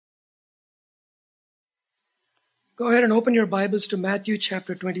Go ahead and open your Bibles to Matthew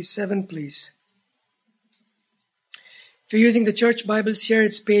chapter 27, please. If you're using the church Bibles here,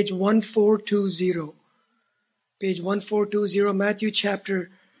 it's page 1420. Page 1420, Matthew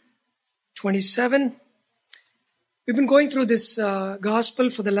chapter 27. We've been going through this gospel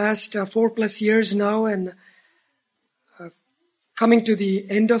for the last 4+ years now and coming to the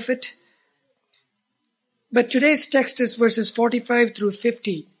end of it. But today's text is verses 45 through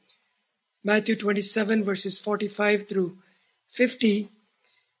 50. Matthew 27 verses 45 through 50.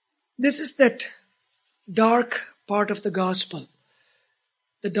 This is that dark part of the gospel.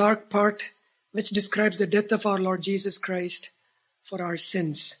 The dark part which describes the death of our Lord Jesus Christ for our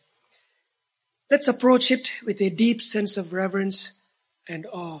sins. Let's approach it with a deep sense of reverence and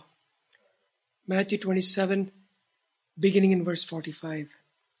awe. Matthew 27, beginning in verse 45.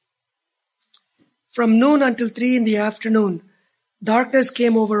 From noon until 3 in the afternoon, darkness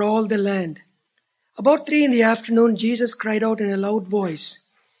came over all the land. About 3 in the afternoon, Jesus cried out in a loud voice,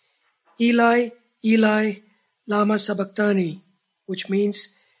 Eli, Eli, lama sabachthani, which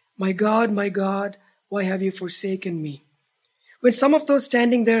means, my God, why have you forsaken me? When some of those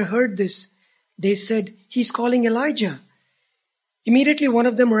standing there heard this, they said, he's calling Elijah. Immediately one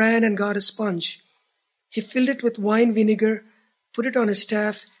of them ran and got a sponge. He filled it with wine vinegar, put it on a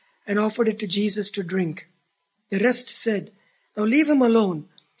staff, and offered it to Jesus to drink. The rest said, now leave him alone.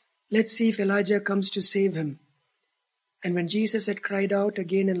 Let's see if Elijah comes to save him. And when Jesus had cried out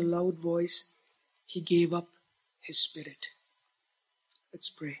again in a loud voice, he gave up his spirit. Let's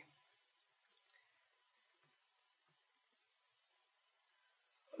pray.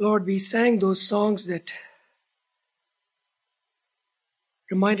 Lord, we sang those songs that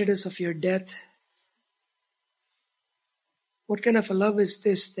reminded us of your death. What kind of a love is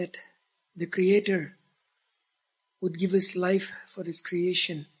this that the Creator would give his life for his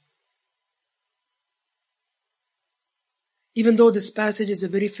creation? Even though this passage is a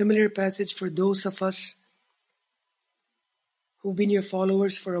very familiar passage for those of us who've been your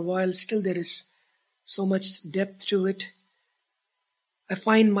followers for a while, still there is so much depth to it. I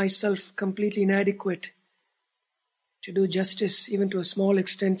find myself completely inadequate to do justice, even to a small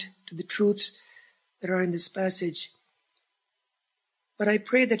extent, to the truths that are in this passage. But I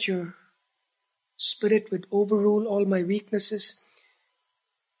pray that your Spirit would overrule all my weaknesses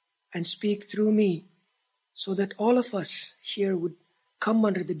and speak through me so that all of us here would come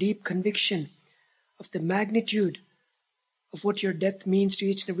under the deep conviction of the magnitude of what your death means to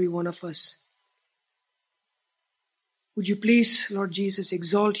each and every one of us. Would you please, Lord Jesus,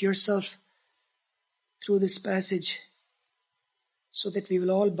 exalt yourself through this passage so that we will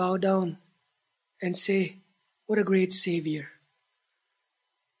all bow down and say, what a great Savior.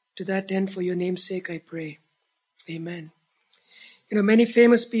 To that end, for your name's sake, I pray. Amen. Many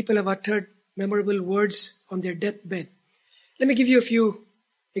famous people have uttered memorable words on their deathbed. Let me give you a few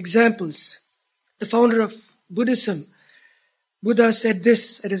examples. The founder of Buddhism, Buddha said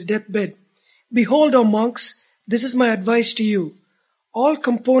this at his deathbed, behold, O monks, this is my advice to you. All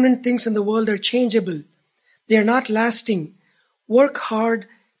component things in the world are changeable. They are not lasting. Work hard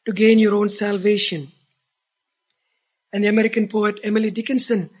to gain your own salvation. And the American poet Emily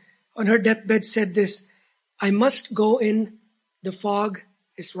Dickinson on her deathbed said this, I must go in, the fog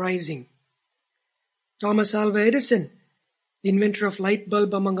is rising. Thomas Alva Edison, the inventor of light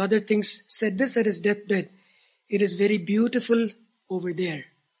bulb among other things, said this at his deathbed, it is very beautiful over there.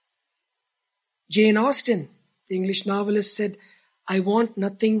 Jane Austen, the English novelist, said, I want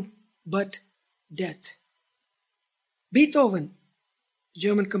nothing but death. Beethoven, the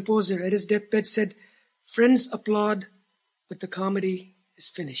German composer, at his deathbed said, friends applaud, but the comedy is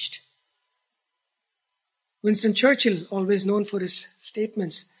finished. Winston Churchill, always known for his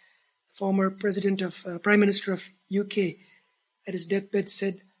statements, former Prime Minister of UK, at his deathbed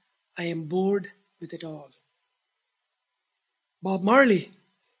said, I am bored with it all. Bob Marley,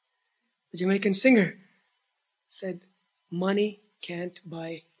 the Jamaican singer, said, money can't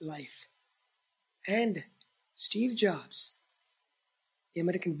buy life. And Steve Jobs, the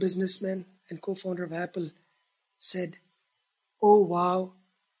American businessman and co-founder of Apple, said, oh wow,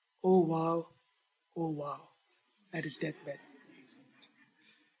 oh wow, oh wow, at his deathbed.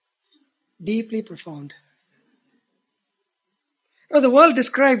 Deeply profound. Now the world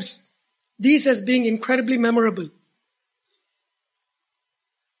describes these as being incredibly memorable.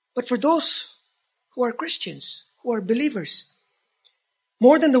 But for those who are Christians, who are believers,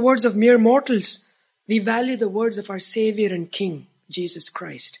 more than the words of mere mortals, we value the words of our Savior and King, Jesus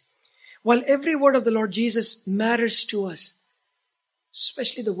Christ. While every word of the Lord Jesus matters to us,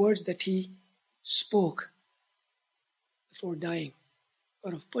 especially the words that he spoke before dying,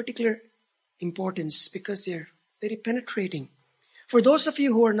 are of particular importance because they're very penetrating. For those of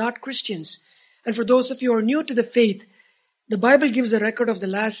you who are not Christians, and for those of you who are new to the faith, the Bible gives a record of the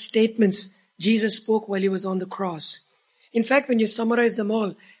last statements Jesus spoke while he was on the cross. In fact, when you summarize them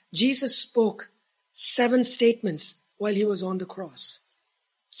all, Jesus spoke 7 statements while he was on the cross.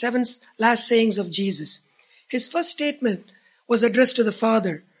 7 last sayings of Jesus. His first statement was addressed to the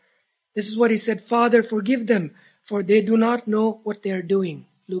Father. This is what he said, "Father, forgive them, for they do not know what they are doing."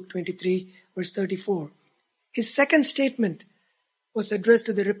 Luke 23, verse 34. His second statement was addressed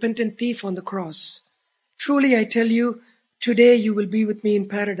to the repentant thief on the cross. "Truly I tell you, today you will be with me in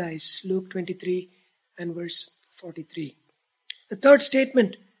paradise." Luke 23 and verse 43. The third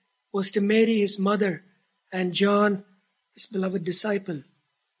statement was to Mary, his mother, and John, his beloved disciple.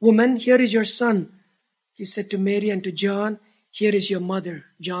 "Woman, here is your son." He said to Mary and to John, "Here is your mother."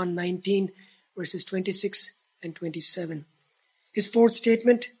 John 19, verses 26 and 27. His fourth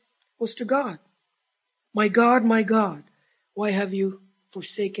statement was to God. my God, why have you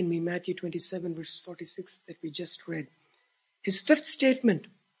forsaken me?" Matthew 27, verse 46 that we just read. His fifth statement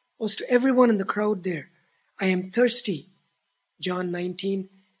was to everyone in the crowd there. "I am thirsty." John 19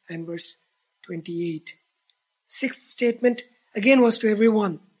 and verse 28. Sixth statement again was to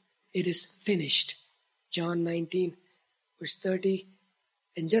everyone. "It is finished." John 19, verse 30.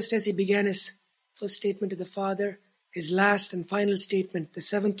 And just as he began his first statement to the Father, his last and final statement, the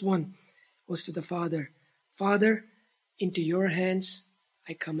seventh one, was to the Father. "Father, into your hands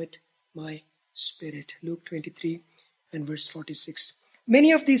I commit my spirit." Luke 23 and verse 46.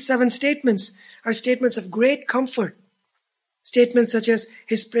 Many of these 7 statements are statements of great comfort. Statements such as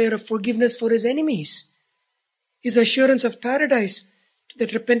his prayer of forgiveness for his enemies, his assurance of paradise to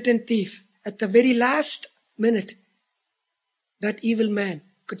that repentant thief at the very last minute. That evil man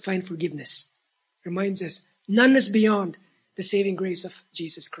could find forgiveness. Reminds us, none is beyond the saving grace of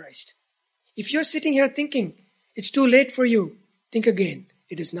Jesus Christ. If you're sitting here thinking it's too late for you, think again.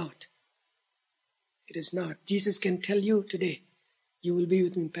 It is not. It is not. Jesus can tell you today, you will be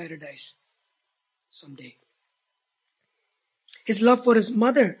with me in paradise someday. His love for his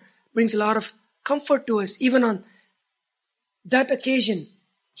mother brings a lot of comfort to us. Even on that occasion,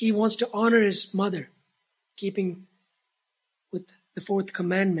 he wants to honor his mother, keeping with the 4th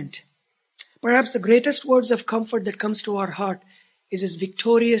commandment. Perhaps the greatest words of comfort that comes to our heart is his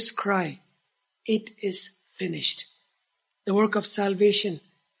victorious cry, "It is finished." The work of salvation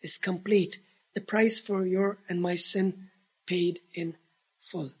is complete. The price for your and my sin paid in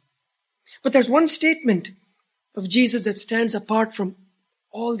full. But there's one statement of Jesus that stands apart from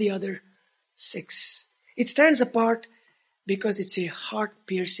all the other 6. It stands apart because it's a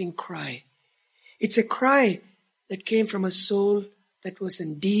heart-piercing cry. It's a cry that came from a soul that was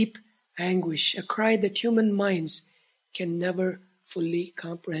in deep anguish, a cry that human minds can never fully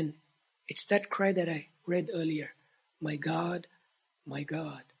comprehend. It's that cry that I read earlier. My God,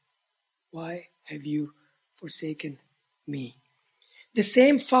 why have you forsaken me?" The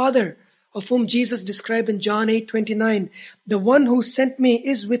same Father of whom Jesus described in John 8:29, "The one who sent me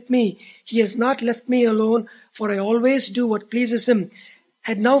is with me. He has not left me alone, for I always do what pleases him,"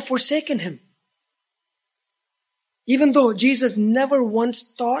 had now forsaken him. Even though Jesus never once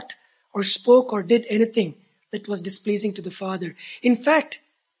thought or spoke or did anything that was displeasing to the Father. In fact,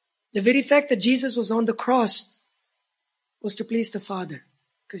 the very fact that Jesus was on the cross was to please the Father,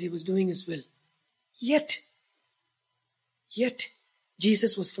 because he was doing his will. Yet,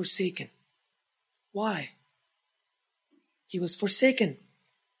 Jesus was forsaken. Why? He was forsaken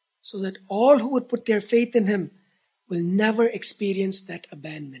so that all who would put their faith in him will never experience that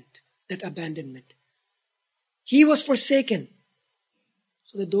abandonment. He was forsaken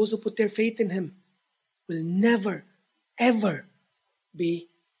so that those who put their faith in him will never, ever be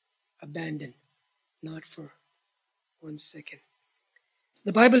abandoned. Not for 1 second.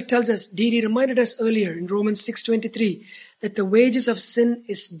 The Bible tells us, Dee reminded us earlier in Romans 6:23, that the wages of sin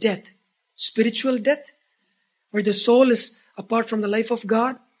is death. Spiritual death, where the soul is apart from the life of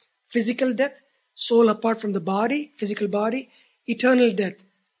God. Physical death, soul apart from the body, physical body. Eternal death,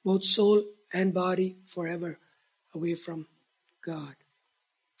 both soul and body forever away from God.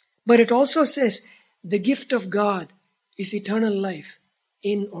 But it also says the gift of God is eternal life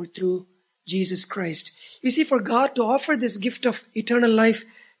in or through Jesus Christ. You see, for God to offer this gift of eternal life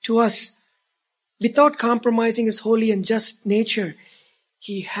to us without compromising his holy and just nature,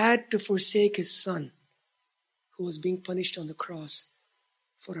 he had to forsake his Son, who was being punished on the cross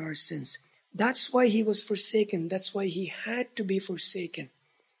for our sins. That's why he was forsaken. That's why he had to be forsaken.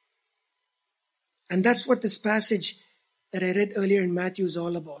 And that's what this passage that I read earlier in Matthew is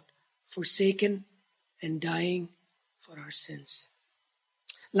all about. Forsaken and dying for our sins.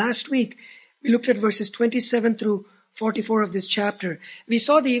 Last week, We looked at verses 27 through 44 of this chapter. We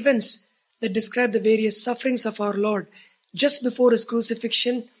saw the events that describe the various sufferings of our Lord just before his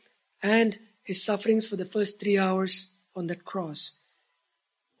crucifixion and his sufferings for the first 3 hours on that cross.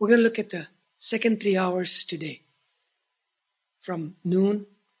 We're going to look at the second 3 hours today, from noon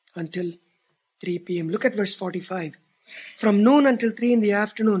until 3 p.m. Look at verse 45. From noon until 3 in the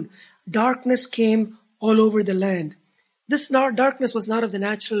afternoon, darkness came all over the land. This darkness was not of the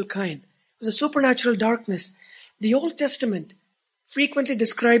natural kind. It was a supernatural darkness. The Old Testament frequently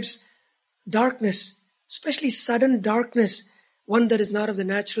describes darkness, especially sudden darkness, one that is not of the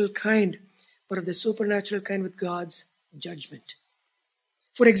natural kind, but of the supernatural kind with God's judgment.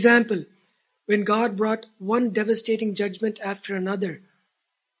 For example, when God brought one devastating judgment after another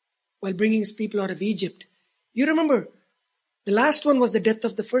while bringing his people out of Egypt, you remember, the last one was the death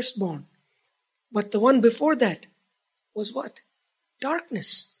of the firstborn. But the one before that was what?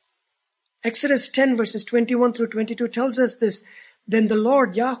 Darkness. Exodus 10 verses 21 through 22 tells us this. Then the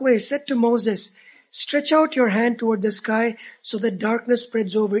Lord, Yahweh, said to Moses, stretch out your hand toward the sky so that darkness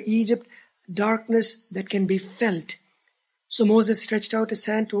spreads over Egypt, darkness that can be felt. So Moses stretched out his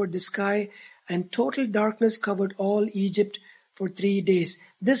hand toward the sky, and total darkness covered all Egypt for 3 days.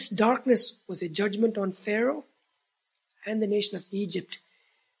 This darkness was a judgment on Pharaoh and the nation of Egypt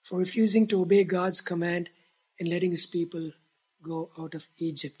for refusing to obey God's command and letting his people go out of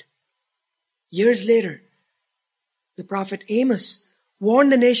Egypt. Years later, the prophet Amos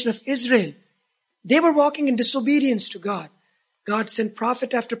warned the nation of Israel. They were walking in disobedience to God. God sent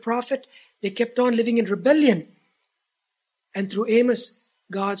prophet after prophet. They kept on living in rebellion. And through Amos,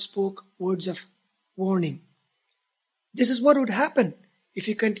 God spoke words of warning. This is what would happen if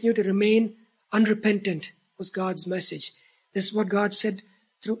you continue to remain unrepentant, was God's message. This is what God said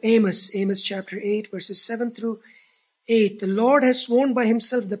through Amos. Amos chapter 8, verses 7 through 8. The Lord has sworn by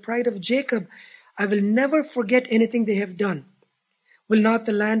himself, the pride of Jacob, I will never forget anything they have done. Will not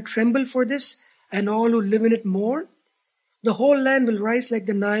the land tremble for this, and all who live in it mourn? The whole land will rise like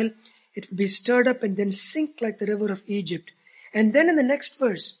the Nile. It will be stirred up and then sink like the river of Egypt. And then in the next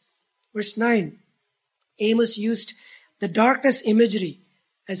verse, verse 9, Amos used the darkness imagery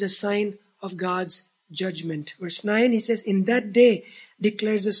as a sign of God's judgment. Verse 9, he says, in that day,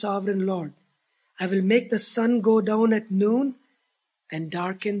 declares the sovereign Lord, I will make the sun go down at noon and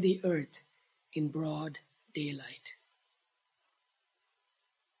darken the earth in broad daylight.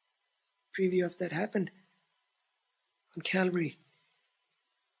 Preview of that happened on Calvary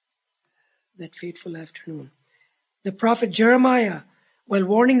that fateful afternoon. The prophet Jeremiah, while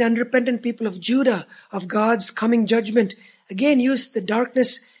warning the unrepentant people of Judah of God's coming judgment, again used the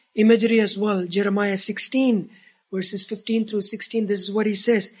darkness imagery as well. Jeremiah 16, verses 15 through 16, this is what he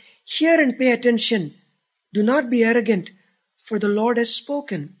says. Hear and pay attention. Do not be arrogant, for the Lord has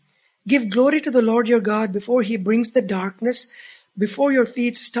spoken. Give glory to the Lord your God before he brings the darkness, before your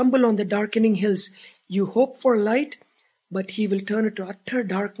feet stumble on the darkening hills. You hope for light, but he will turn it to utter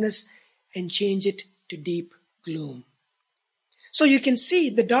darkness and change it to deep gloom. So you can see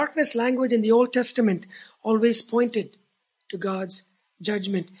the darkness language in the Old Testament always pointed to God's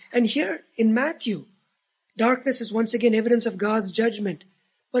judgment. And here in Matthew, darkness is once again evidence of God's judgment.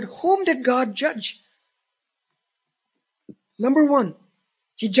 But whom did God judge? Number one,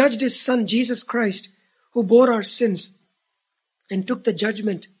 he judged his son, Jesus Christ, who bore our sins and took the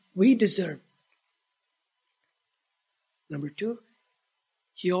judgment we deserve. Number two,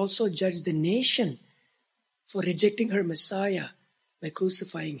 he also judged the nation for rejecting her Messiah by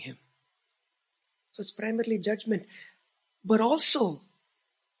crucifying him. So it's primarily judgment. But also,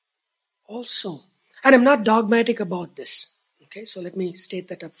 and I'm not dogmatic about this. Okay, so let me state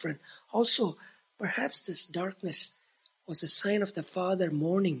that up front. Also, perhaps this darkness was a sign of the Father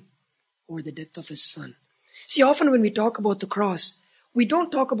mourning over the death of his Son. See, often when we talk about the cross, we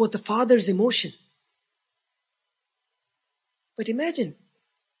don't talk about the Father's emotion. But imagine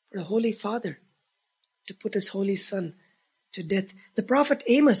for the Holy Father to put his Holy Son to death. The prophet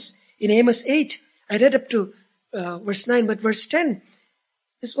Amos, in Amos 8, I read up to verse 9, but verse 10,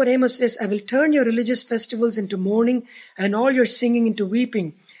 this is what Amos says, I will turn your religious festivals into mourning and all your singing into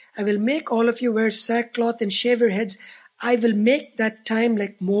weeping. I will make all of you wear sackcloth and shave your heads. I will make that time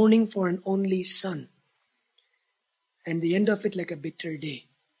like mourning for an only son, and the end of it like a bitter day.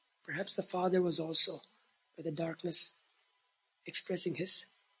 Perhaps the Father was also, by the darkness, expressing his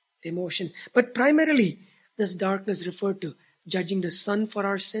emotion. But primarily, this darkness referred to judging the Son for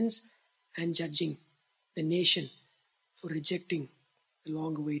our sins and judging the nation for rejecting the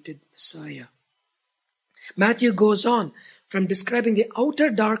long-awaited Messiah. Matthew goes on from describing the outer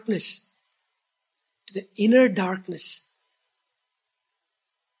darkness to the inner darkness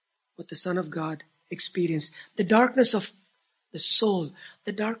what the Son of God experienced. The darkness of the soul,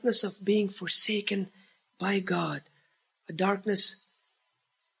 the darkness of being forsaken by God, a darkness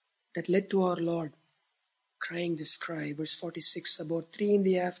that led to our Lord crying this cry. Verse 46, about 3 in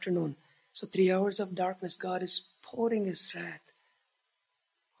the afternoon. So 3 hours of darkness, God is pouring His wrath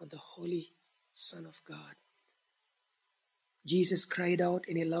on the Holy Son of God. Jesus cried out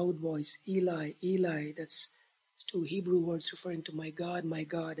in a loud voice, Eli, Eli. That's 2 Hebrew words referring to my God,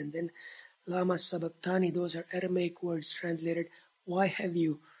 and then Lama Sabachthani. Those are Aramaic words translated, why have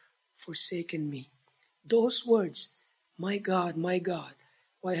you forsaken me? Those words, my God,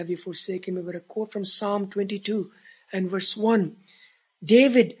 why have you forsaken me, were a quote from Psalm 22 and verse 1.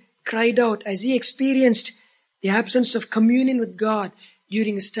 David cried out as he experienced the absence of communion with God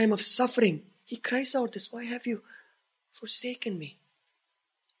during his time of suffering. He cries out this, why have you forsaken me?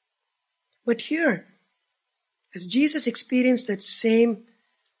 But here, as Jesus experienced that same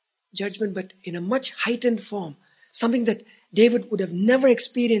judgment, but in a much heightened form, something that David would have never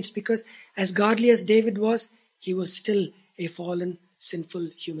experienced, because as godly as David was, he was still a fallen,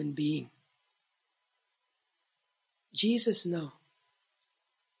 sinful human being. Jesus now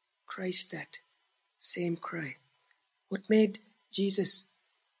cries that same cry. What made Jesus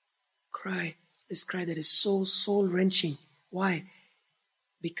cry this cry that is so soul-wrenching? Why?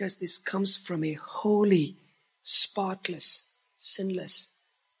 Because this comes from a holy, spotless, sinless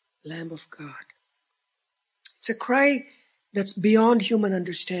Lamb of God. It's a cry that's beyond human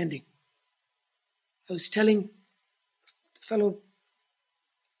understanding. I was telling fellow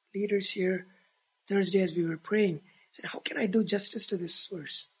leaders here Thursday as we were praying, I said, how can I do justice to this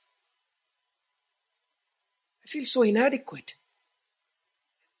verse? I feel so inadequate.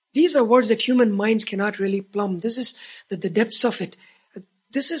 These are words that human minds cannot really plumb. This is the depths of it.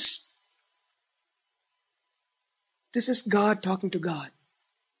 This is God talking to God.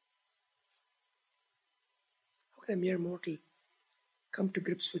 How can a mere mortal come to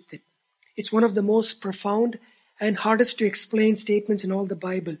grips with it? It's one of the most profound and hardest to explain statements in all the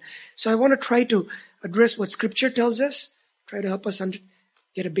Bible. So I want to try to address what Scripture tells us, try to help us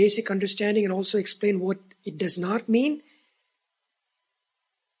get a basic understanding, and also explain what it does not mean.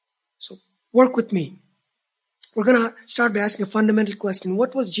 So work with me. We're going to start by asking a fundamental question.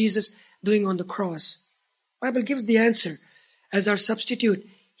 What was Jesus doing on the cross? The Bible gives the answer. As our substitute,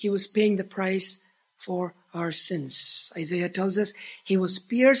 He was paying the price for our sins. Isaiah tells us, He was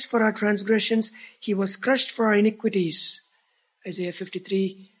pierced for our transgressions, He was crushed for our iniquities. Isaiah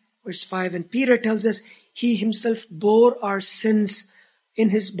 53 verse 5. And Peter tells us, He Himself bore our sins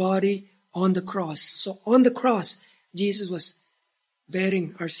in His body on the cross. So on the cross, Jesus was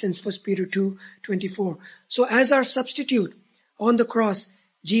bearing our sins. 1 Peter 2:24. So as our substitute on the cross,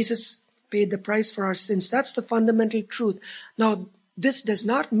 Jesus paid the price for our sins. That's the fundamental truth. Now, this does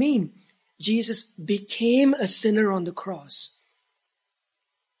not mean Jesus became a sinner on the cross.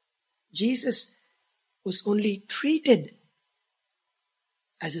 Jesus was only treated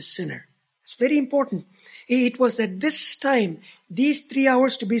as a sinner. It's very important. It was at this time, these 3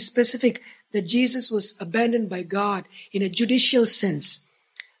 hours to be specific, that Jesus was abandoned by God in a judicial sense.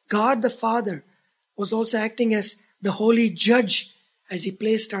 God the Father was also acting as the holy judge as He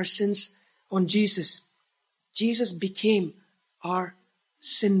placed our sins on Jesus. Jesus became our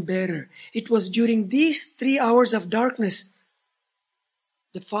sin bearer. It was during these 3 hours of darkness,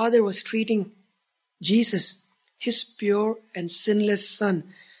 the Father was treating Jesus, His pure and sinless Son,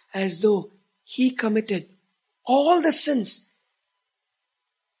 as though He committed all the sins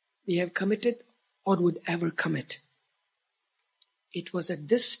we have committed or would ever commit. It was at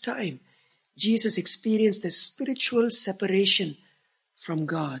this time Jesus experienced a spiritual separation from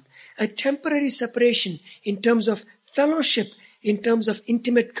God, a temporary separation in terms of fellowship, in terms of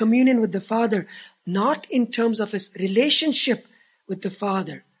intimate communion with the Father, not in terms of His relationship with the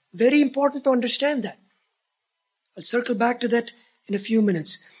Father. Very important to understand that. I'll circle back to that in a few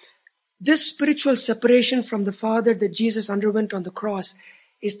minutes. This spiritual separation from the Father that Jesus underwent on the cross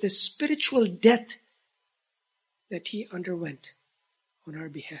is the spiritual death that He underwent on our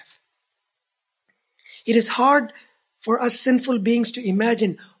behalf. It is hard for us sinful beings to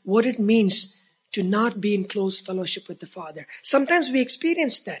imagine what it means to not be in close fellowship with the Father. Sometimes we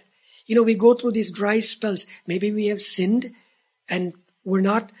experience that. We go through these dry spells. Maybe we have sinned and we're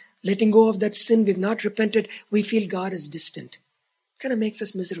not letting go of that sin. We've not repented. We feel God is distant. It kind of makes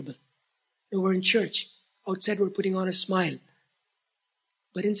us miserable. We're in church. Outside we're putting on a smile.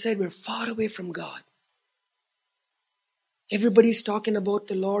 But inside we're far away from God. Everybody's talking about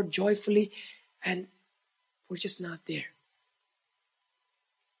the Lord joyfully and we're just not there.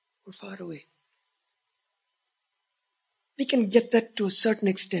 We're far away. We can get that to a certain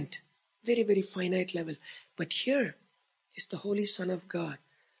extent. Very, very finite level. But here is the Holy Son of God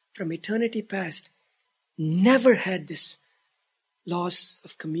from eternity past, never had this loss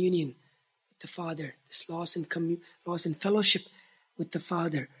of communion with the Father, this loss in fellowship with the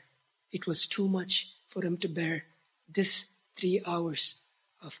Father. It was too much for him to bear this 3 hours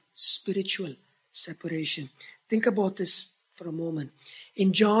of spiritual separation. Think about this for a moment.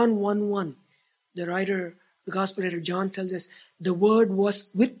 In John 1:1, the gospel writer John tells us the Word was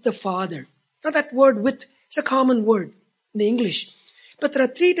with the Father. Now that word with is a common word in the English. But there are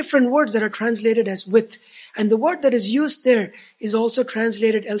 3 different words that are translated as with. And the word that is used there is also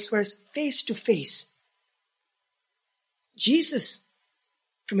translated elsewhere as face to face. Jesus,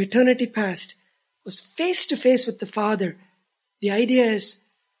 from eternity past, was face to face with the Father. The idea is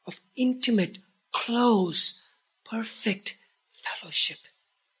of intimate, close, perfect fellowship.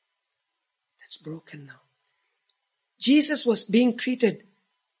 That's broken now. Jesus was being treated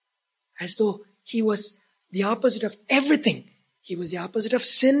as though he was the opposite of everything. He was the opposite of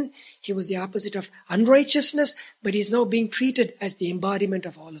sin. He was the opposite of unrighteousness. But he's now being treated as the embodiment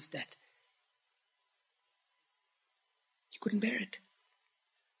of all of that. He couldn't bear it.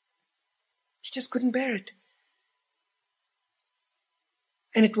 He just couldn't bear it.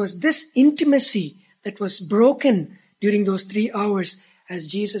 And it was this intimacy that was broken during those 3 hours as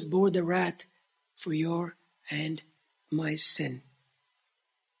Jesus bore the wrath for your and my sin.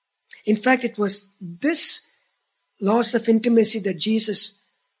 In fact, it was this loss of intimacy that Jesus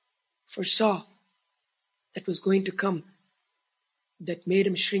foresaw that was going to come that made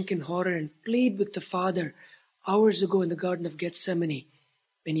him shrink in horror and plead with the Father hours ago in the Garden of Gethsemane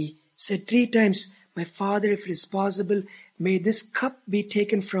when he said 3 times, "My Father, if it is possible, may this cup be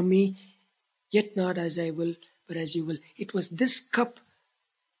taken from me, yet not as I will, but as you will." It was this cup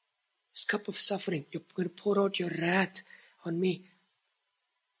of suffering. You're going to pour out your wrath on me.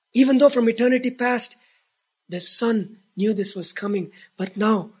 Even though from eternity past, the Son knew this was coming. But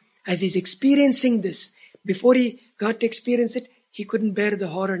now, as he's experiencing this, before he got to experience it, he couldn't bear the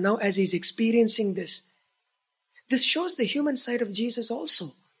horror. Now, as he's experiencing this shows the human side of Jesus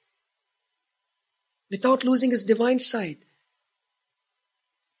also, without losing his divine side.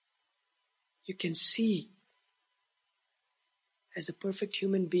 You can see, as a perfect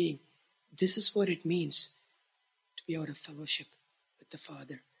human being, this is what it means to be out of fellowship with the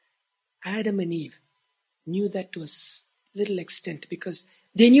Father. Adam and Eve knew that to a little extent because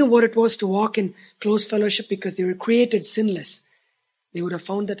they knew what it was to walk in close fellowship because they were created sinless. They would have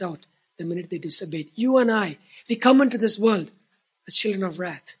found that out the minute they disobeyed. You and I, we come into this world as children of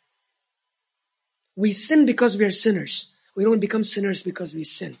wrath. We sin because we are sinners. We don't become sinners because we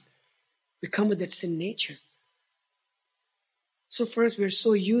sin. We come with that sin nature. So first, we're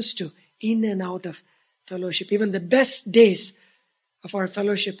so used to in and out of fellowship. Even the best days of our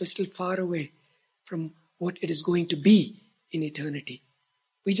fellowship is still far away from what it is going to be in eternity.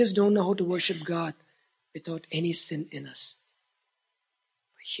 We just don't know how to worship God without any sin in us.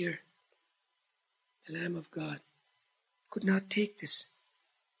 But here, the Lamb of God could not take this.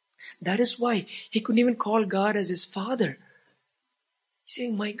 That is why he couldn't even call God as his Father. He's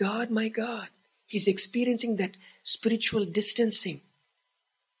saying, "My God, my God." He's experiencing that spiritual distancing.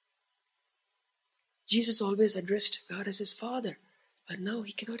 Jesus always addressed God as his Father, but now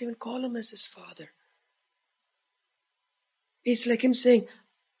he cannot even call him as his Father. It's like him saying,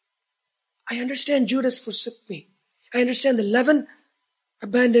 "I understand Judas forsook me. I understand the 11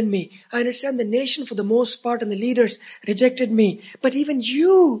 abandoned me. I understand the nation for the most part and the leaders rejected me. But even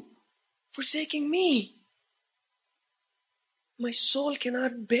you forsaking me, my soul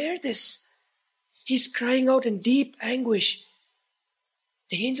cannot bear this." He's crying out in deep anguish.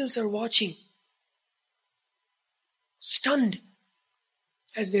 The angels are watching, stunned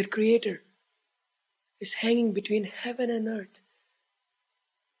as their Creator is hanging between heaven and earth,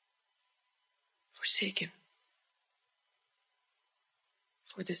 forsaken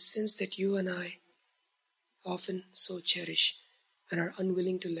for the sins that you and I often so cherish and are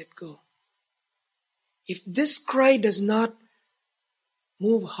unwilling to let go. If this cry does not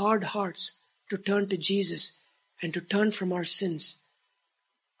move hard hearts to turn to Jesus and to turn from our sins,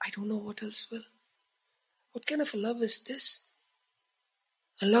 I don't know what else will. What kind of a love is this?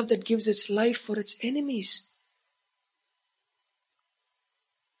 A love that gives its life for its enemies.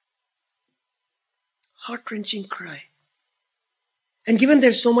 Heart-wrenching cry. And given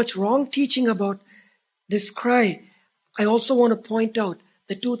there's so much wrong teaching about this cry, I also want to point out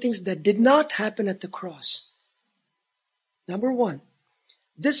the 2 things that did not happen at the cross. Number 1,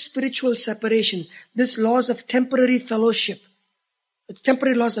 this spiritual separation, this loss of temporary fellowship,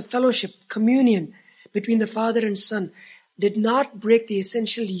 communion between the Father and Son, did not break the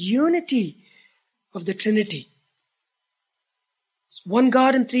essential unity of the Trinity. One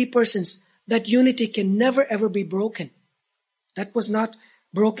God in three persons. That unity can never ever be broken. That was not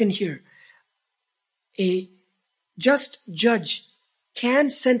broken here. A just judge can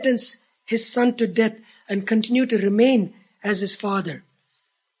sentence his son to death and continue to remain as his father.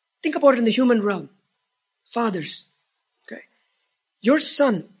 Think about it in the human realm. Fathers, okay? Your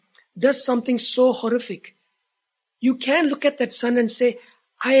son does something so horrific. You can look at that son and say,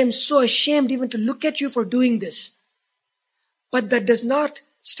 I am so ashamed even to look at you for doing this. But that does not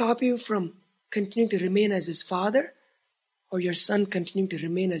stop you from continuing to remain as his father, or your son continuing to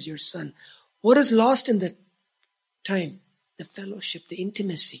remain as your son. What is lost in that time? The fellowship, the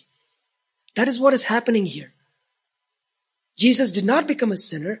intimacy. That is what is happening here. Jesus did not become a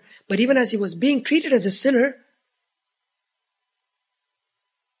sinner, but even as he was being treated as a sinner,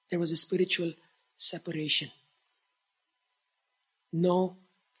 there was a spiritual separation. No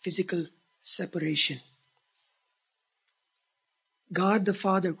physical separation. God the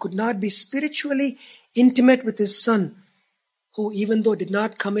Father could not be spiritually intimate with his Son, who even though did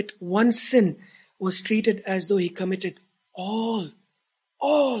not commit one sin, was treated as though he committed all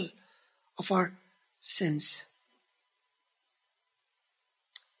of our sins.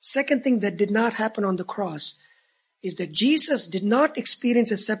 Second thing that did not happen on the cross is that Jesus did not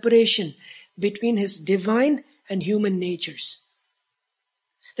experience a separation between his divine and human natures.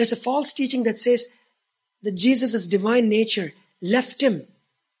 There's a false teaching that says that Jesus' divine nature left him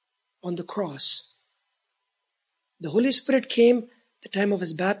on the cross. The Holy Spirit came at the time of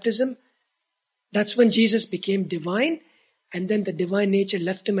his baptism. That's when Jesus became divine, and then the divine nature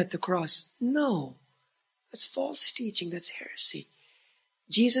left him at the cross. No, that's false teaching. That's heresy.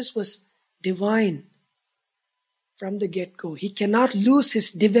 Jesus was divine from the get-go. He cannot lose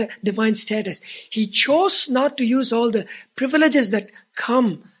his divine status. He chose not to use all the privileges that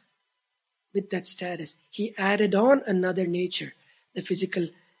come with that status. He added on another nature, the physical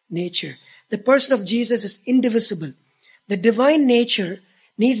nature. The person of Jesus is indivisible. The divine nature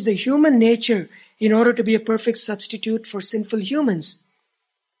needs the human nature in order to be a perfect substitute for sinful humans.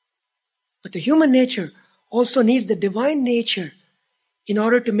 But the human nature also needs the divine nature in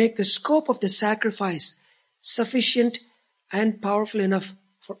order to make the scope of the sacrifice sufficient and powerful enough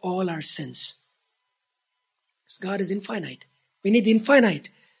for all our sins. Because God is infinite. We need the infinite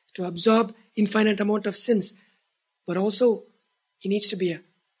to absorb infinite amount of sins. But also, he needs to be a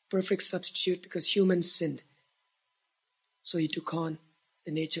perfect substitute because humans sinned. So he took on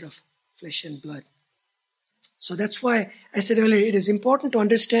the nature of flesh and blood. So that's why I said earlier, it is important to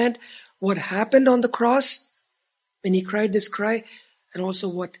understand what happened on the cross when he cried this cry, and also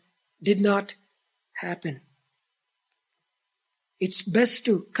what did not happen. It's best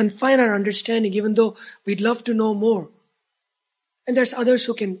to confine our understanding, even though we'd love to know more. And there's others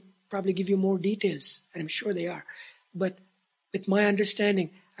who can probably give you more details, and I'm sure they are. But with my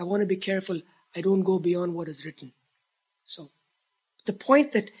understanding, I want to be careful I don't go beyond what is written. So, the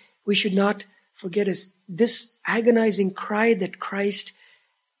point that we should not forget is this agonizing cry that Christ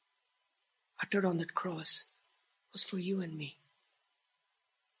uttered on that cross was for you and me.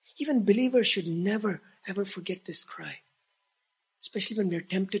 Even believers should never, ever forget this cry. Especially when we are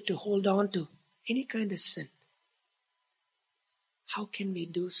tempted to hold on to any kind of sin. How can we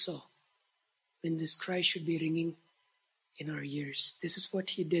do so when this cry should be ringing in our ears? This is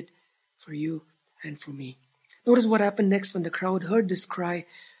what he did for you and for me. Notice what happened next when the crowd heard this cry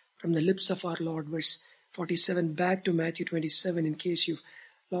from the lips of our Lord. Verse 47, back to Matthew 27 in case you've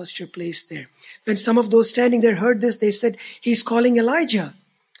lost your place there. When some of those standing there heard this, they said, he's calling Elijah.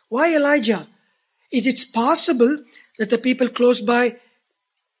 Why Elijah? It's possible that the people close by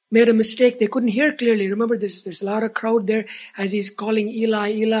made a mistake. They couldn't hear clearly. Remember this, there's a lot of crowd there as he's calling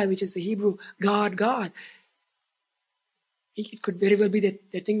Eli, Eli, which is the Hebrew God, God. It could very well be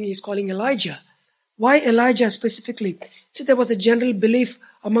that they think he's calling Elijah. Why Elijah specifically? So there was a general belief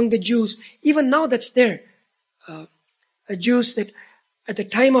among the Jews, even now that's there. Jews that at the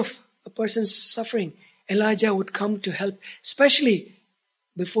time of a person's suffering, Elijah would come to help, especially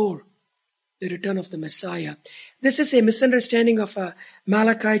before the return of the Messiah. This is a misunderstanding of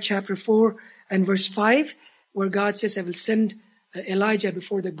Malachi chapter 4 and verse 5, where God says, I will send Elijah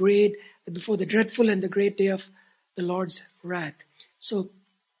before the dreadful and the great day of the Lord's wrath. So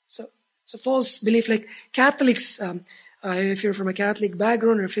it's a false belief. Like Catholics, if you're from a Catholic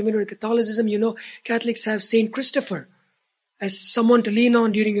background or familiar with Catholicism, you know Catholics have Saint Christopher as someone to lean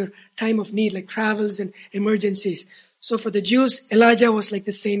on during your time of need, like travels and emergencies. So for the Jews, Elijah was like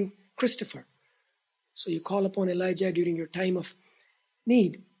the Saint Christopher. So you call upon Elijah during your time of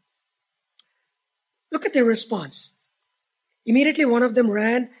need. Look at their response. Immediately one of them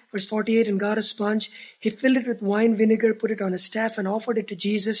ran, verse 48, and got a sponge. He filled it with wine vinegar, put it on a staff, and offered it to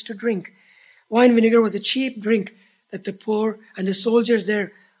Jesus to drink. Wine vinegar was a cheap drink that the poor and the soldiers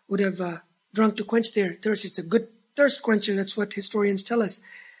there would have drunk to quench their thirst. It's a good thirst quencher. That's what historians tell us.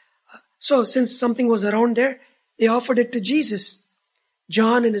 So since something was around there, they offered it to Jesus.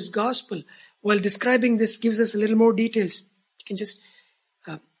 John in his gospel, while describing this, gives us a little more details. You can just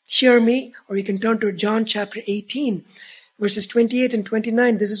hear me, or you can turn to John chapter 18, verses 28 and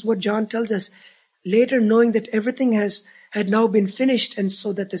 29. This is what John tells us. Later, knowing that everything had now been finished, and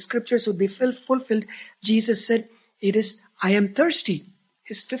so that the scriptures would be fulfilled, Jesus said, I am thirsty.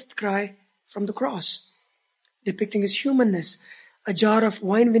 His fifth cry from the cross, depicting his humanness. A jar of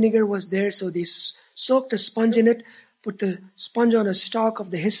wine vinegar was there, so they soaked a sponge in it, put the sponge on a stalk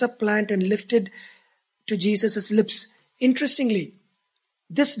of the hyssop plant, and lifted to Jesus' lips. Interestingly,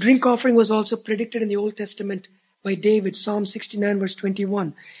 this drink offering was also predicted in the Old Testament by David, Psalm 69, verse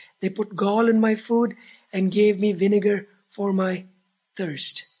 21. They put gall in my food and gave me vinegar for my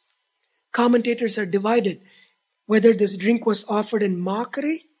thirst. Commentators are divided whether this drink was offered in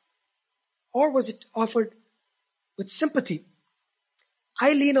mockery or was it offered with sympathy.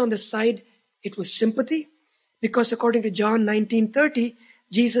 I lean on the side it was sympathy, because according to John 19:30,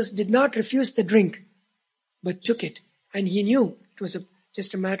 Jesus did not refuse the drink, but took it. And he knew it was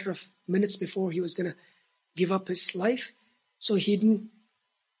just a matter of minutes before he was going to give up his life. So he didn't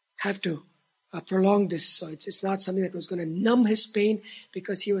have to prolong this. So it's not something that was going to numb his pain,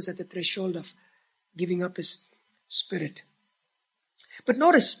 because he was at the threshold of giving up his spirit. But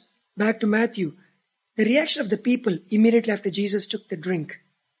notice, back to Matthew, the reaction of the people immediately after Jesus took the drink.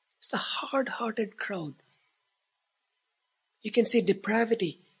 It's the hard-hearted crowd. You can see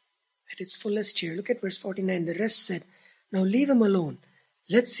depravity at its fullest here. Look at verse 49. The rest said, now leave him alone.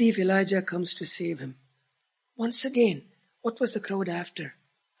 Let's see if Elijah comes to save him. Once again, what was the crowd after?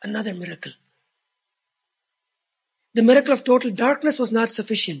 Another miracle. The miracle of total darkness was not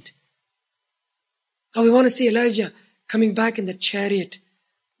sufficient. Now we want to see Elijah coming back in the chariot,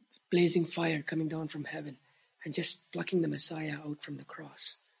 blazing fire coming down from heaven, and just plucking the Messiah out from the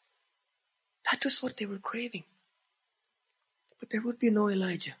cross. That was what they were craving. But there would be no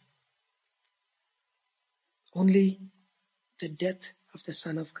Elijah. Only the death of the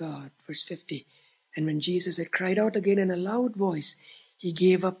Son of God. Verse 50. And when Jesus had cried out again in a loud voice, he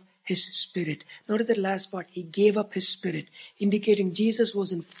gave up his spirit. Notice that last part. He gave up his spirit, indicating Jesus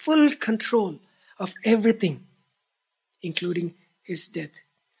was in full control of everything, including his death.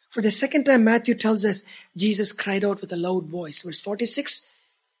 For the second time, Matthew tells us Jesus cried out with a loud voice. Verse 46,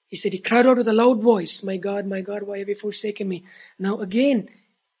 he said he cried out with a loud voice, my God, why have you forsaken me? Now again,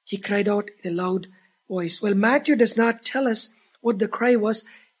 he cried out in a loud voice. Well, Matthew does not tell us what the cry was.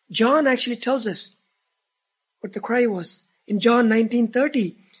 John actually tells us what the cry was. In John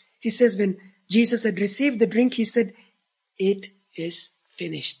 19:30, he says when Jesus had received the drink, he said, it is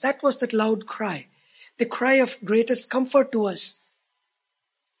finished. That was that loud cry. The cry of greatest comfort to us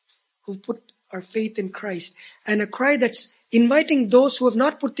who put our faith in Christ. And a cry that's inviting those who have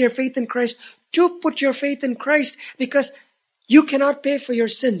not put their faith in Christ to put your faith in Christ, because you cannot pay for your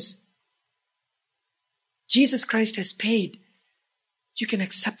sins. Jesus Christ has paid. You can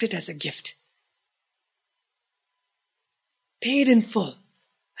accept it as a gift. Paid in full.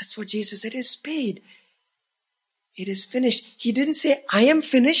 That's what Jesus said. It is paid. It is finished. He didn't say, I am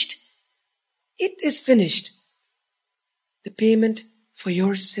finished. It is finished. The payment for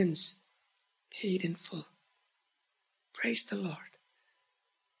your sins, paid in full. Praise the Lord.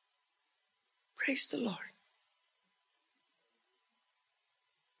 Praise the Lord.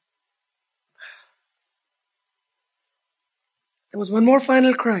 There was one more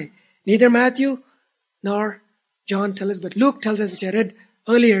final cry. Neither Matthew nor John tell us, but Luke tells us, which I read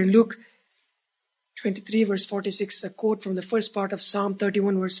earlier in Luke 23 verse 46, a quote from the first part of Psalm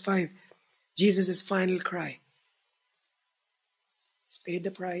 31 verse 5. Jesus' final cry. He's paid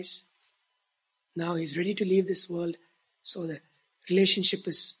the price. Now he's ready to leave this world, so the relationship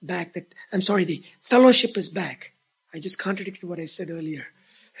is back. The fellowship is back. I just contradicted what I said earlier.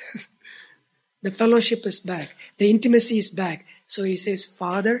 The fellowship is back. The intimacy is back. So he says,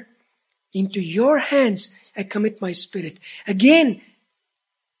 Father, into your hands I commit my spirit. Again,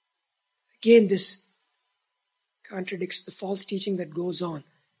 this contradicts the false teaching that goes on,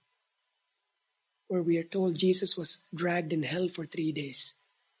 where we are told Jesus was dragged in hell for 3 days.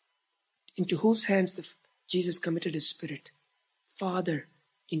 Into whose hands Jesus committed his spirit? Father,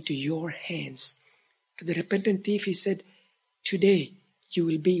 into your hands. To the repentant thief he said, today you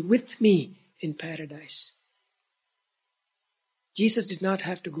will be with me in paradise. Jesus did not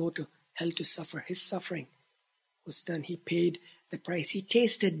have to go to hell to suffer. His suffering was done. He paid the price. He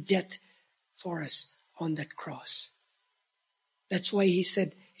tasted death for us on that cross. That's why he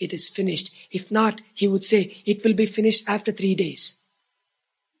said, it is finished. If not, he would say, it will be finished after 3 days.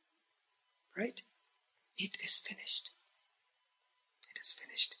 Right? It is finished. It is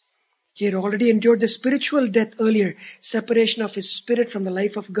finished. He had already endured the spiritual death earlier, separation of his spirit from the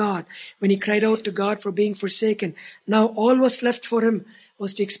life of God, when he cried out to God for being forsaken. Now all was left for him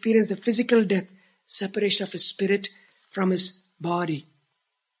was to experience the physical death, separation of his spirit from his body.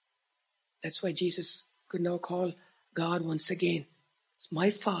 That's why Jesus could now call God once again, it's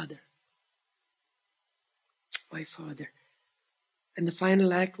my Father. My Father. And the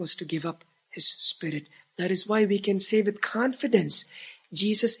final act was to give up his spirit. That is why we can say with confidence,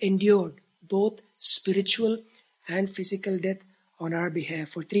 Jesus endured both spiritual and physical death on our behalf.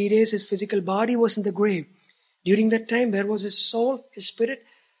 For 3 days, his physical body was in the grave. During that time, where was his soul? His spirit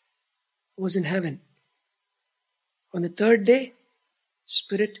was in heaven. On the 3rd day,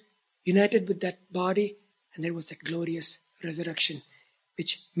 spirit united with that body, and there was that glorious resurrection,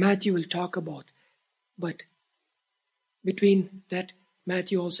 which Matthew will talk about. But between that,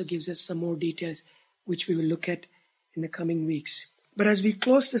 Matthew also gives us some more details, which we will look at in the coming weeks. But as we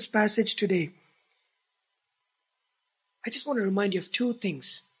close this passage today, I just want to remind you of 2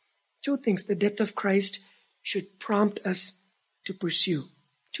 things. 2 things the death of Christ should prompt us to pursue.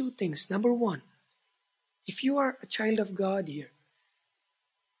 2 things. Number 1, if you are a child of God here,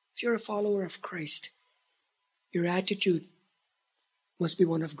 if you're a follower of Christ, your attitude must be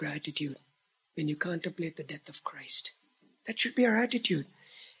one of gratitude when you contemplate the death of Christ. That should be our attitude.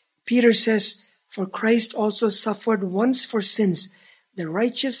 Peter says, for Christ also suffered once for sins, the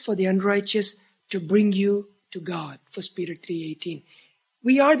righteous for the unrighteous, to bring you to God. 1 Peter 3:18.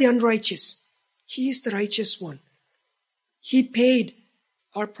 We are the unrighteous. He is the righteous one. He paid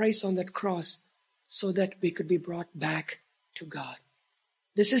our price on that cross so that we could be brought back to God.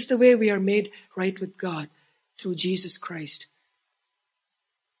 This is the way we are made right with God, through Jesus Christ,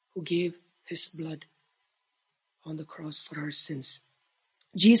 who gave his blood on the cross for our sins.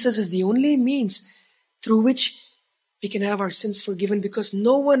 Jesus is the only means through which we can have our sins forgiven, because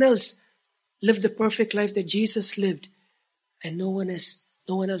no one else lived the perfect life that Jesus lived, and no one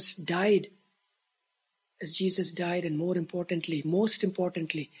else died as Jesus died, and most importantly,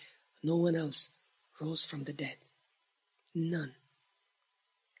 no one else rose from the dead. None.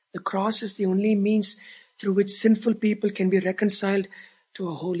 The cross is the only means through which sinful people can be reconciled to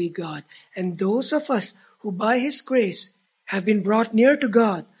a holy God. And those of us who by his grace have been brought near to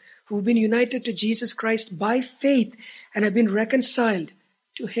God, who've been united to Jesus Christ by faith and have been reconciled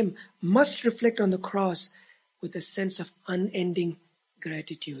to him, must reflect on the cross with a sense of unending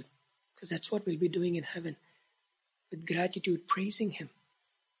gratitude. Because that's what we'll be doing in heaven. With gratitude, praising him.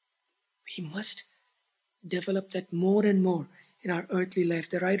 We must develop that more and more in our earthly life.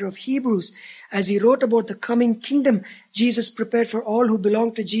 The writer of Hebrews, as he wrote about the coming kingdom Jesus prepared for all who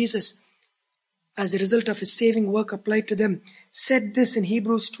belong to Jesus, as a result of his saving work applied to them, said this in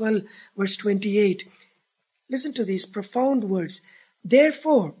Hebrews 12, verse 28. Listen to these profound words.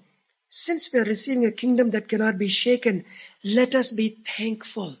 Therefore, since we are receiving a kingdom that cannot be shaken, let us be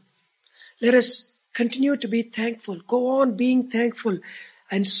thankful. Let us continue to be thankful. Go on being thankful.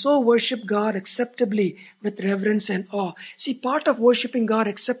 And so worship God acceptably with reverence and awe. See, part of worshiping God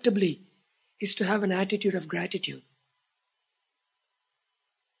acceptably is to have an attitude of gratitude.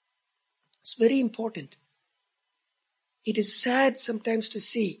 It's very important. It is sad sometimes to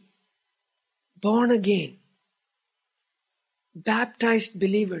see born again, baptized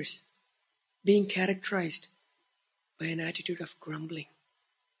believers being characterized by an attitude of grumbling.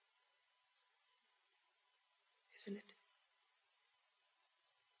 Isn't it?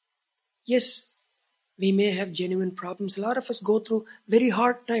 Yes, we may have genuine problems. A lot of us go through very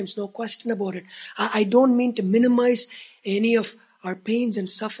hard times, no question about it. I don't mean to minimize any of our pains and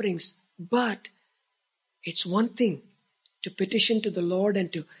sufferings, but it's one thing to petition to the Lord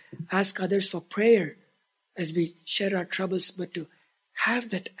and to ask others for prayer as we share our troubles, but to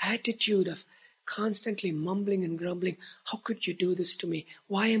have that attitude of constantly mumbling and grumbling. How could you do this to me?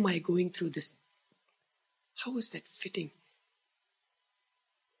 Why am I going through this? How is that fitting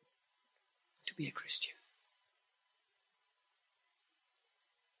to be a Christian?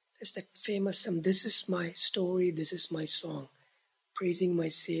 There's that famous hymn, this is my story, this is my song, praising my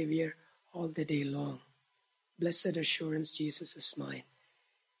Savior all the day long. Blessed assurance, Jesus is mine.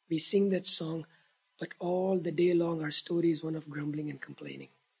 We sing that song, but all the day long our story is one of grumbling and complaining.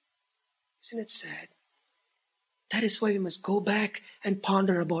 Isn't it sad? That is why we must go back and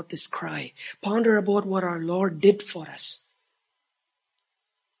ponder about this cry. Ponder about what our Lord did for us.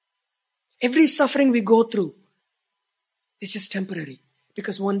 Every suffering we go through, It's just temporary,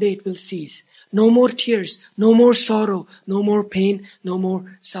 because one day it will cease. No more tears, no more sorrow, no more pain, no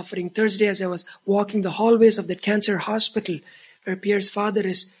more suffering. Thursday, as I was walking the hallways of the cancer hospital where Pierre's father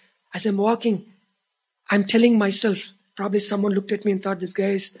is, as I'm walking, I'm telling myself, probably someone looked at me and thought this guy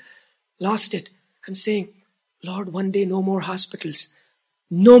has lost it. I'm saying, Lord, one day no more hospitals,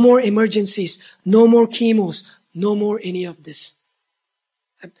 no more emergencies, no more chemos, no more any of this.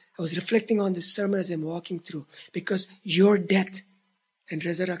 I was reflecting on this sermon as I'm walking through, because your death and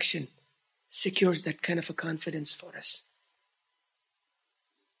resurrection secures that kind of a confidence for us.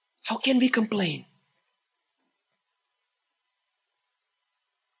 How can we complain?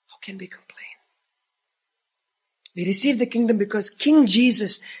 How can we complain? We receive the kingdom because King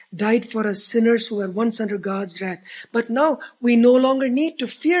Jesus died for us sinners who were once under God's wrath. But now we no longer need to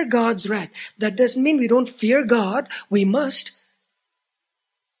fear God's wrath. That doesn't mean we don't fear God. We must.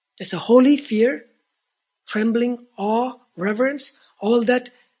 There's a holy fear, trembling, awe, reverence, all that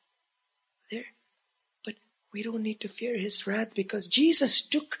there. But we don't need to fear His wrath because Jesus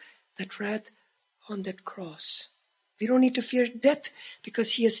took that wrath on that cross. We don't need to fear death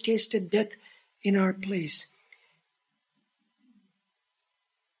because He has tasted death in our place.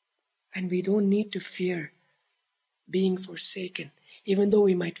 And we don't need to fear being forsaken. Even though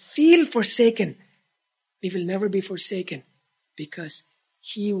we might feel forsaken, we will never be forsaken because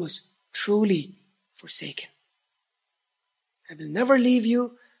He was truly forsaken. I will never leave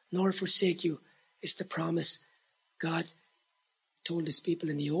you nor forsake you is the promise God told His people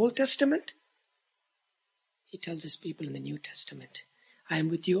in the Old Testament. He tells His people in the New Testament. I am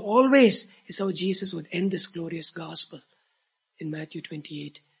with you always is how Jesus would end this glorious gospel in Matthew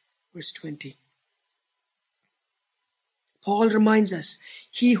 28. Verse 20. Paul reminds us,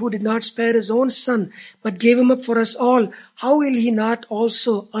 He who did not spare His own Son, but gave Him up for us all, how will He not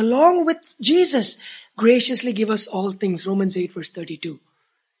also, along with Jesus, graciously give us all things? Romans 8 verse 32.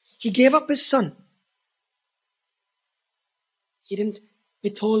 He gave up His Son. He didn't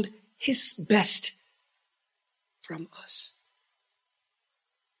withhold His best from us.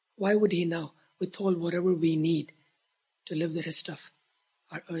 Why would He now withhold whatever we need to live the rest of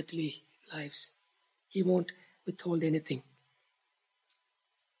our earthly lives? He won't withhold anything.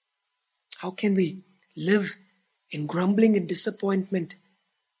 How can we live in grumbling and disappointment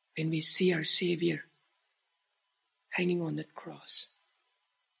when we see our Savior hanging on that cross,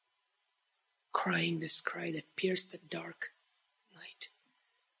 crying this cry that pierced the dark night?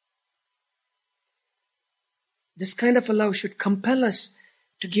 This kind of a love should compel us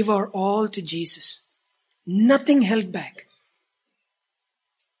to give our all to Jesus. Nothing held back.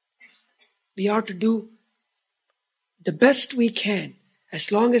 We are to do the best we can,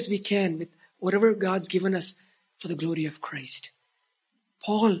 as long as we can, with whatever God's given us for the glory of Christ.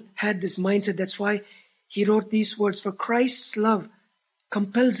 Paul had this mindset. That's why he wrote these words. For Christ's love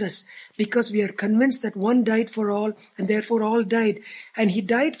compels us because we are convinced that one died for all and therefore all died. And He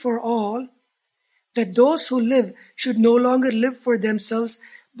died for all, that those who live should no longer live for themselves,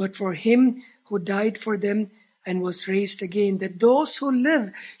 but for Him who died for them and was raised again. That those who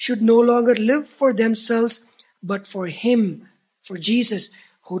live should no longer live for themselves, but for Him, for Jesus,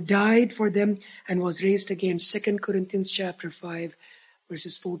 who died for them and was raised again. 2 Corinthians chapter 5,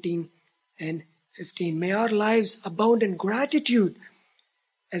 verses 14 and 15. May our lives abound in gratitude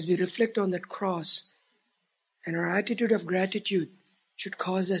as we reflect on that cross. And our attitude of gratitude should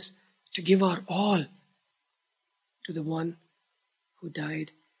cause us to give our all to the one who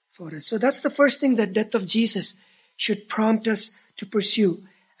died for us. So that's the first thing, that death of Jesus should prompt us to pursue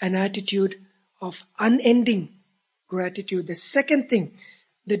an attitude of unending gratitude. The second thing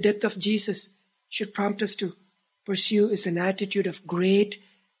the death of Jesus should prompt us to pursue is an attitude of great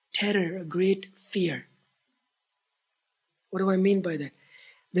terror, a great fear. What do I mean by that?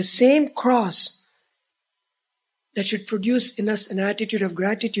 The same cross that should produce in us an attitude of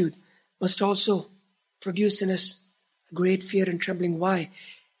gratitude must also produce in us great fear and trembling. Why?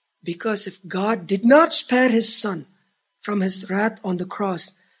 Because if God did not spare His Son from His wrath on the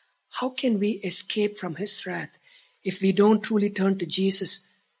cross, how can we escape from His wrath if we don't truly turn to Jesus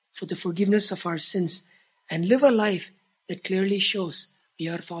for the forgiveness of our sins and live a life that clearly shows we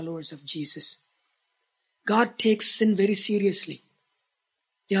are followers of Jesus? God takes sin very seriously.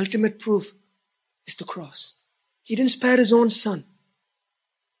 The ultimate proof is the cross. He didn't spare His own Son.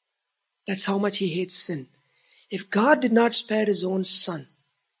 That's how much He hates sin. If God did not spare His own Son,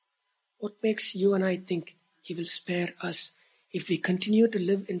 what makes you and I think He will spare us if we continue to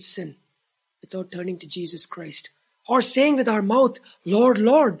live in sin without turning to Jesus Christ? Or saying with our mouth, Lord,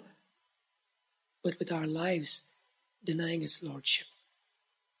 Lord, but with our lives denying His Lordship.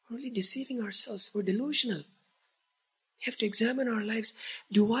 We're really deceiving ourselves. We're delusional We have to examine our lives.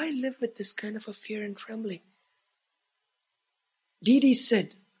 Do I live with this kind of a fear and trembling? Didi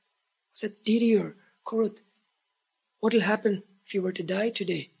said Didi or Korut, what will happen if you were to die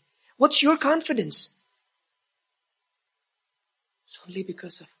today? What's your confidence? It's only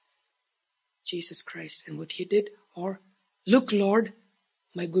because of Jesus Christ and what He did. Or, look, Lord,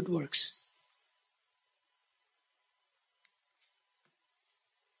 my good works.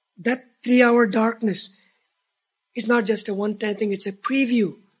 That 3-hour darkness is not just a one-time thing. It's a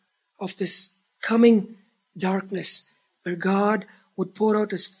preview of this coming darkness where God would pour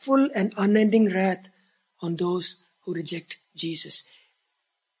out His full and unending wrath on those who reject Jesus.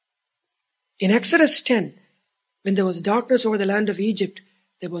 In Exodus 10, when there was darkness over the land of Egypt,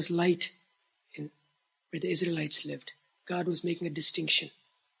 there was light where the Israelites lived. God was making a distinction.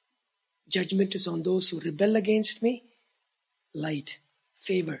 Judgment is on those who rebel against me. Light,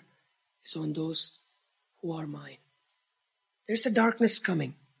 favor is on those who are mine. There's a darkness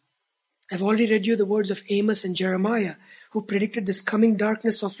coming. I've already read you the words of Amos and Jeremiah, who predicted this coming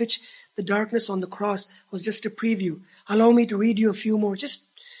darkness, of which the darkness on the cross was just a preview. Allow me to read you a few more. Just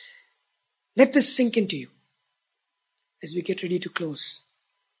let this sink into you as we get ready to close.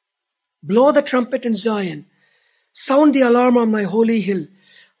 Blow the trumpet in Zion. Sound the alarm on my holy hill.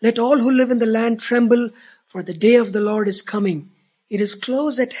 Let all who live in the land tremble, for the day of the Lord is coming. It is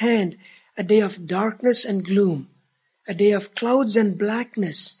close at hand, a day of darkness and gloom, a day of clouds and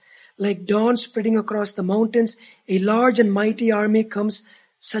blackness. Like dawn spreading across the mountains, a large and mighty army comes,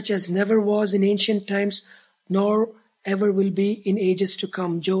 such as never was in ancient times, nor ever will be in ages to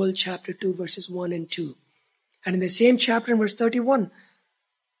come. Joel chapter 2, verses 1 and 2. And in the same chapter, in verse 31,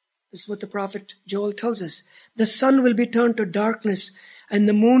 this is what the prophet Joel tells us. The sun will be turned to darkness and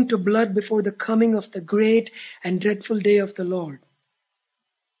the moon to blood before the coming of the great and dreadful day of the Lord.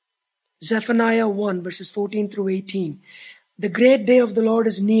 Zephaniah 1, verses 14 through 18. The great day of the Lord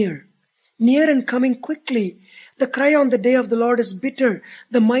is near and coming quickly. The cry on the day of the Lord is bitter.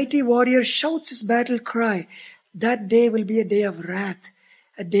 The mighty warrior shouts his battle cry. That day will be a day of wrath,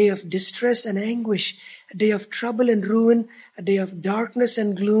 a day of distress and anguish, a day of trouble and ruin, a day of darkness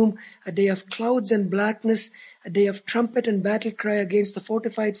and gloom, a day of clouds and blackness, a day of trumpet and battle cry against the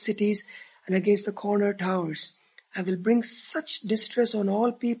fortified cities and against the corner towers. I will bring such distress on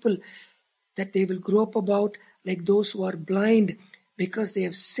all people that they will grope about like those who are blind, because they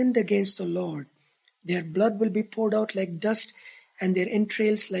have sinned against the Lord. Their blood will be poured out like dust, and their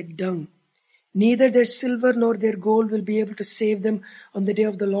entrails like dung. Neither their silver nor their gold will be able to save them on the day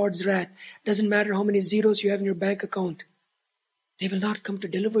of the Lord's wrath. Doesn't matter how many zeros you have in your bank account. They will not come to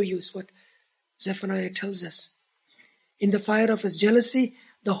deliver you, is what Zephaniah tells us. In the fire of His jealousy,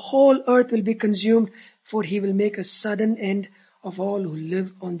 the whole earth will be consumed, for He will make a sudden end of all who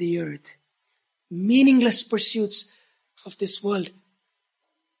live on the earth. Meaningless pursuits of this world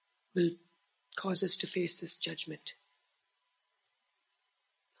will cause us to face this judgment.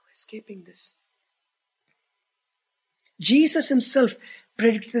 No escaping this. Jesus Himself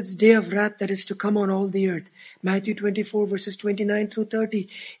predicted this day of wrath that is to come on all the earth. Matthew 24, verses 29 through 30.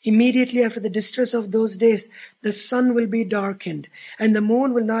 Immediately after the distress of those days, the sun will be darkened, and the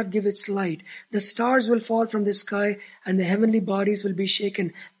moon will not give its light. The stars will fall from the sky, and the heavenly bodies will be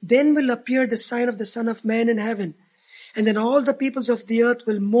shaken. Then will appear the sign of the Son of Man in heaven. And then all the peoples of the earth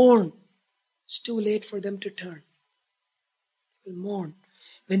will mourn. It's too late for them to turn. They will mourn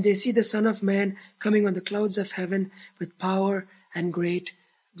when they see the Son of Man coming on the clouds of heaven with power and great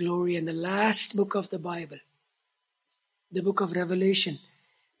glory. And the last book of the Bible, the book of Revelation,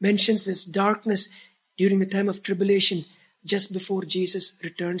 mentions this darkness during the time of tribulation, just before Jesus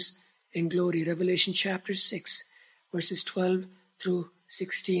returns in glory. Revelation chapter 6, verses 12 through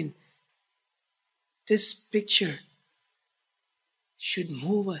 16. This picture should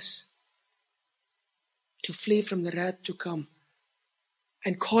move us to flee from the wrath to come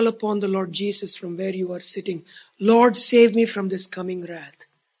and call upon the Lord Jesus from where you are sitting. Lord, save me from this coming wrath.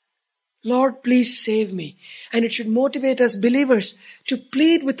 Lord, please save me. And it should motivate us believers to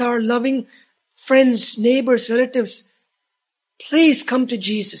plead with our loving friends, neighbors, relatives. Please come to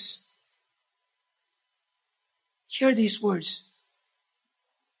Jesus. Hear these words.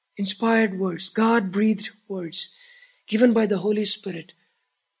 Inspired words, God-breathed words, given by the Holy Spirit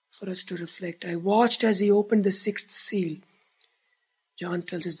for us to reflect. I watched as He opened the 6th seal. John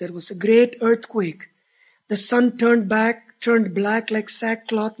tells us there was a great earthquake. The sun turned black like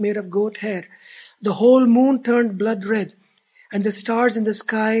sackcloth made of goat hair. The whole moon turned blood red, and the stars in the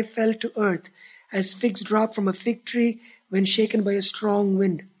sky fell to earth as figs drop from a fig tree when shaken by a strong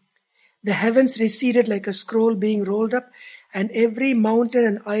wind. The heavens receded like a scroll being rolled up, and every mountain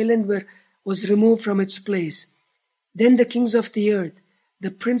and island was removed from its place. Then the kings of the earth,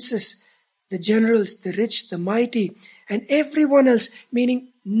 the princes, the generals, the rich, the mighty, and everyone else, meaning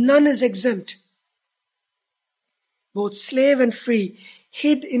none is exempt, both slave and free,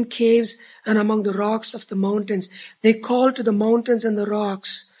 hid in caves and among the rocks of the mountains. They called to the mountains and the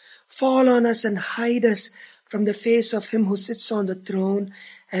rocks, fall on us and hide us from the face of him who sits on the throne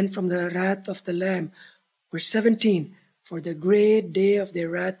and from the wrath of the Lamb. Verse 17, for the great day of their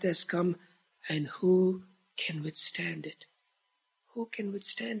wrath has come, and who can withstand it? Who can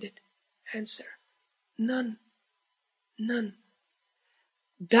withstand it? Answer, none. None.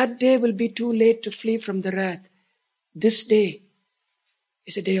 That day will be too late to flee from the wrath. This day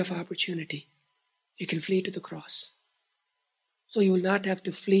is a day of opportunity. You can flee to the cross. So you will not have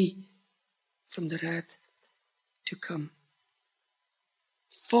to flee from the wrath to come.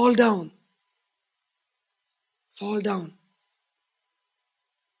 Fall down. Fall down.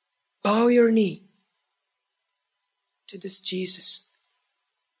 Bow your knee to this Jesus,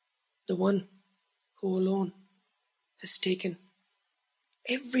 the one who alone has taken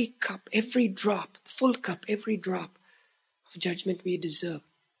every cup, every drop, the full cup, every drop of judgment we deserve,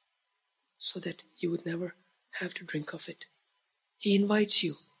 so that you would never have to drink of it. He invites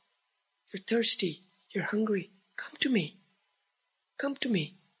you. You're thirsty, you're hungry. Come to me. Come to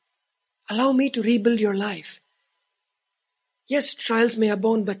me. Allow me to rebuild your life. Yes, trials may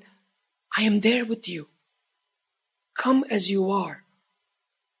abound, but I am there with you. Come as you are.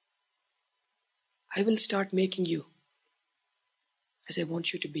 I will start making you as I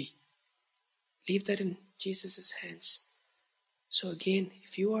want you to be. Leave that in Jesus' hands. So again,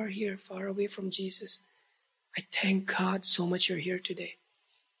 if you are here far away from Jesus, I thank God so much you're here today.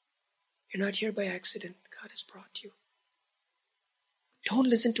 You're not here by accident. God has brought you. Don't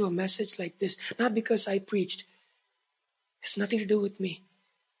listen to a message like this, not because I preached. It has nothing to do with me.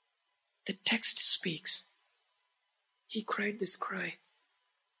 The text speaks. He cried this cry.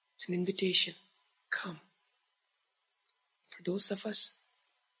 It's an invitation. Come. For those of us,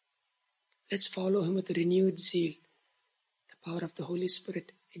 let's follow him with a renewed zeal. The power of the Holy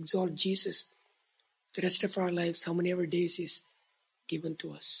Spirit. Exalt Jesus the rest of our lives, how many ever days he's given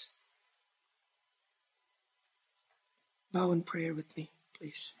to us. Bow in prayer with me,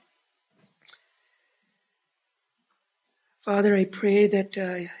 please. Father, I pray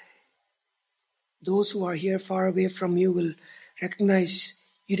that those who are here far away from you will recognize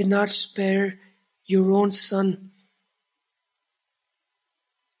you did not spare your own Son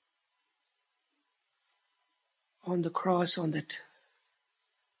on the cross,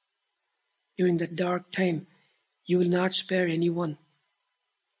 during that dark time. You will not spare anyone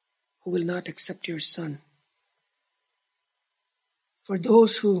who will not accept your Son. For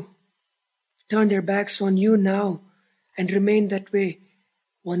those who turn their backs on you now and remain that way,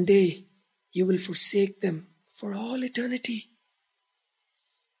 one day you will forsake them for all eternity.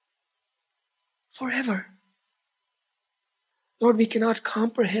 Forever. Lord, we cannot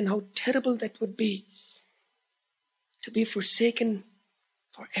comprehend how terrible that would be, to be forsaken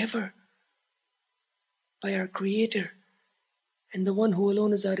forever by our Creator and the one who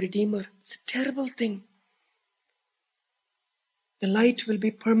alone is our Redeemer. It's a terrible thing. The light will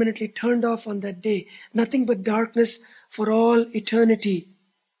be permanently turned off on that day. Nothing but darkness for all eternity.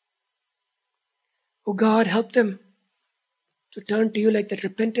 Oh God, help them to turn to you like that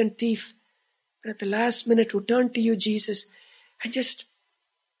repentant thief. And at the last minute who turned to you, Jesus, and just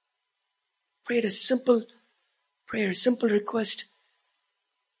prayed a simple prayer, simple request.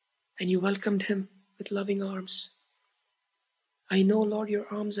 And you welcomed him with loving arms. I know, Lord, your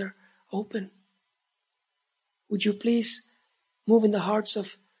arms are open. Would you please move in the hearts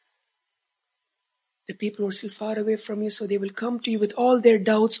of the people who are still far away from you, so they will come to you with all their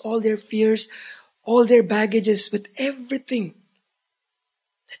doubts, all their fears, all their baggages, with everything,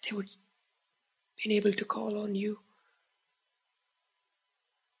 that they would be able to call on you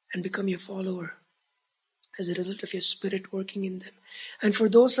and become your follower as a result of your Spirit working in them. And for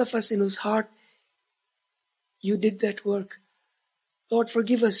those of us in whose heart you did that work, Lord,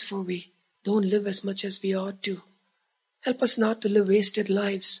 forgive us, for we don't live as much as we ought to. Help us not to live wasted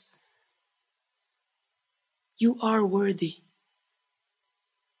lives. You are worthy.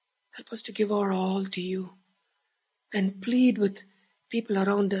 Help us to give our all to you and plead with people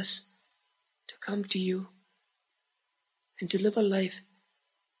around us to come to you and to live a life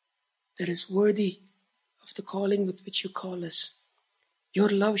that is worthy of the calling with which you call us. Your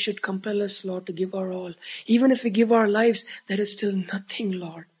love should compel us, Lord, to give our all. Even if we give our lives, that is still nothing,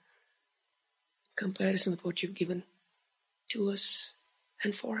 Lord, in comparison with what you've given to us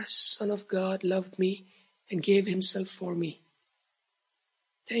and for us. Son of God loved me and gave himself for me.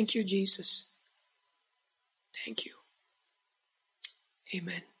 Thank you, Jesus. Thank you.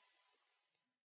 Amen.